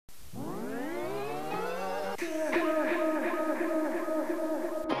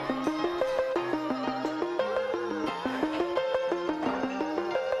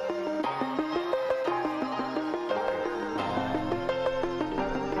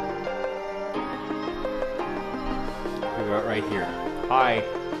They're right here. Hi,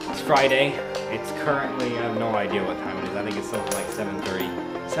 it's Friday. It's currently, I have no idea what time it is. I think it's something like 7:30.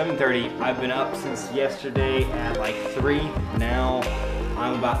 7:30, I've been up since yesterday at like 3. Now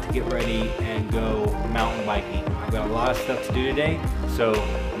I'm about to get ready and go mountain biking. I've got a lot of stuff to do today, so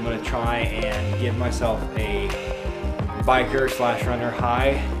I'm gonna try and give myself a biker / runner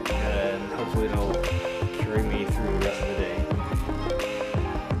high, and hopefully it'll carry me through the rest of the day.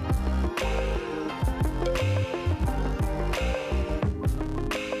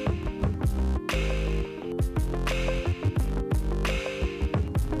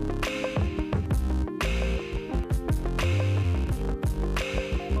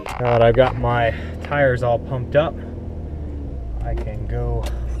 Now that I've got my tires all pumped up, I can go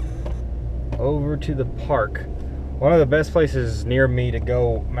over to the park. One of the best places near me to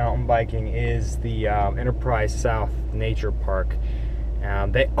go mountain biking is the Enterprise South Nature Park.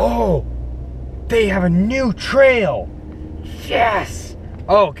 They have a new trail. Yes.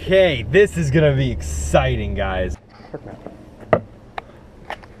 Okay, this is gonna be exciting, guys.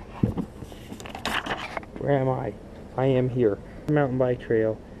 Where am I? I am here. Mountain bike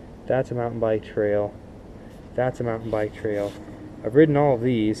trail. That's a mountain bike trail. That's a mountain bike trail. I've ridden all of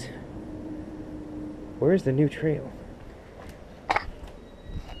these. Where's the new trail?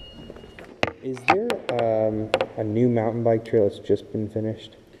 Is there a new mountain bike trail that's just been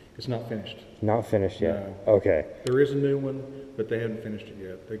finished? It's not finished. Not finished yet? No. Okay. There is a new one, but they haven't finished it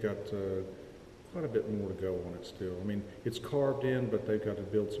yet. They got quite a bit more to go on it still. I mean, it's carved in, but they've got to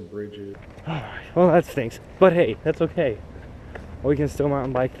build some bridges. Well, that stinks. But hey, that's okay. We can still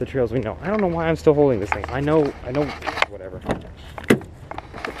mountain bike the trails we know. I don't know why I'm still holding this thing. I know, whatever.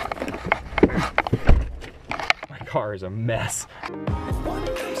 My car is a mess.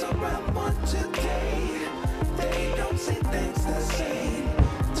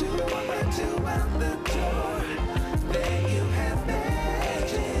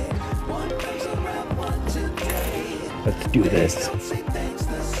 Let's do this.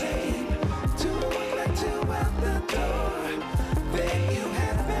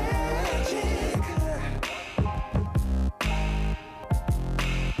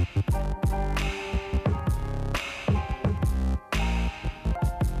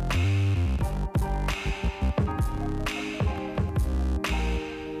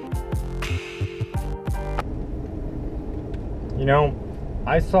 You know,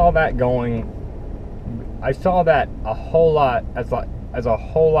 I saw that a whole lot as a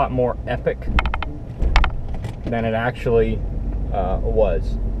whole lot more epic than it actually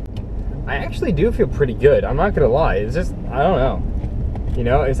was. I actually do feel pretty good. I'm not gonna lie. It's just, I don't know. You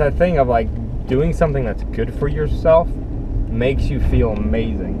know, it's that thing of like doing something that's good for yourself makes you feel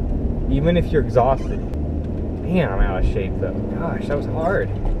amazing, even if you're exhausted. Man, I'm out of shape though. Gosh, that was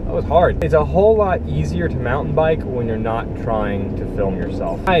hard. That was hard. It's a whole lot easier to mountain bike when you're not trying to film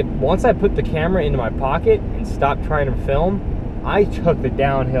yourself. Once I put the camera into my pocket and stopped trying to film, I took the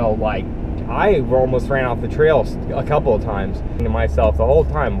downhill like I almost ran off the trail a couple of times. To myself the whole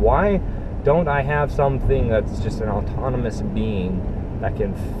time, why don't I have something that's just an autonomous being that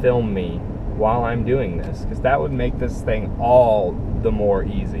can film me while I'm doing this? Because that would make this thing all the more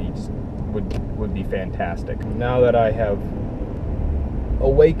easy. Just would be fantastic. Now that I have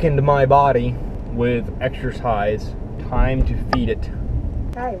awakened my body with exercise, time to feed it.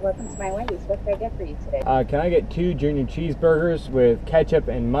 Hi, welcome to my Wendy's. What can I get for you today? Can I get 2 junior cheeseburgers with ketchup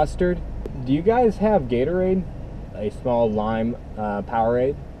and mustard? Do you guys have Gatorade? A small lime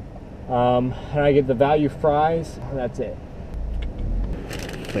Powerade? Can I get the value fries? That's it.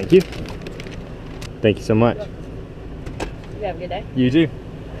 Thank you. Thank you so much. You have a good day. You too.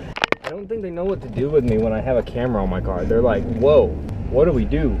 I don't think they know what to do with me when I have a camera on my car. They're like, whoa, what do we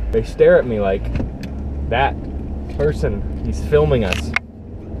do? They stare at me like, that person, he's filming us.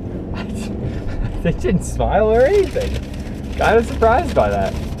 They didn't smile or anything. Kind of surprised by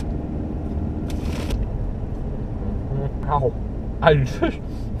that. Ow. I just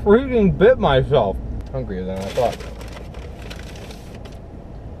freaking bit myself. Hungrier than I thought.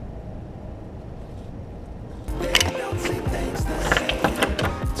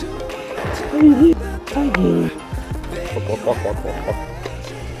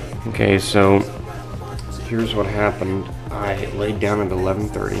 Okay, so here's what happened. I laid down at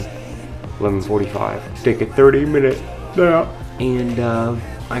 11:30, 11:45. Take a 30-minute nap, and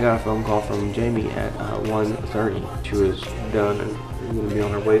I got a phone call from Jamie at 1:30. She was done and was gonna be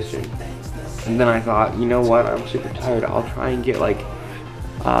on her way soon. And then I thought, you know what? I'm super tired. I'll try and get like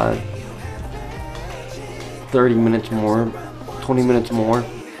 30 minutes more, 20 minutes more.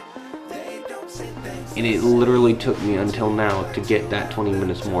 And it literally took me until now to get that 20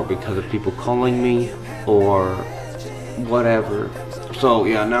 minutes more because of people calling me or whatever. So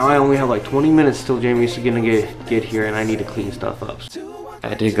yeah, now I only have like 20 minutes till Jamie's gonna get here, and I need to clean stuff up.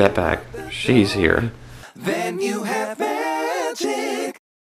 I take that back. She's here. Then you have